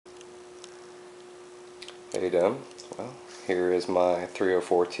How you doing? Well, here is my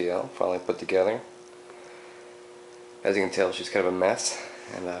 304 TL finally put together. As you can tell, she's kind of a mess,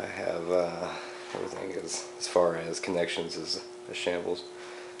 and I have everything as far as connections is a shambles.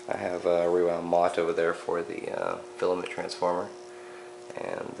 I have a rewound mott over there for the filament transformer,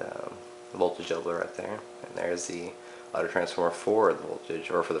 and the voltage doubler right there. And there's the auto transformer for the voltage,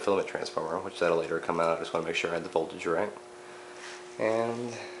 or for the filament transformer, which that'll later come out. I just want to make sure I had the voltage right.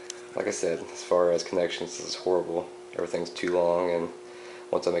 And like I said, as far as connections, this is horrible. Everything's too long, and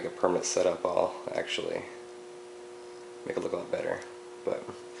once I make a permanent setup, I'll actually make it look a lot better. But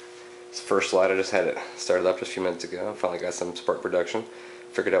this first slide, I just had it started up just a few minutes ago. Finally got some spark production.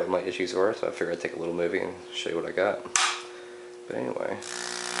 Figured out what my issues were, so I figured I'd take a little movie and show you what I got. But anyway.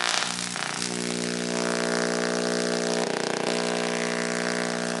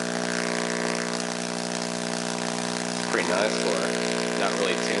 Pretty nice for not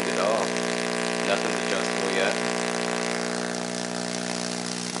really tuned at all. Nothing's adjustable yet.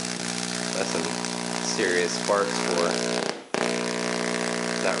 That's some serious sparks for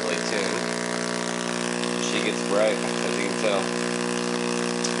not really tuned. She gets bright, as you can tell.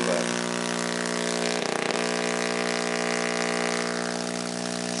 But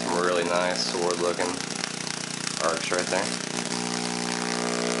some really nice sword looking arcs right there.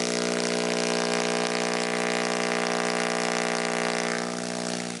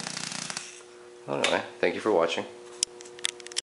 Anyway, thank you for watching.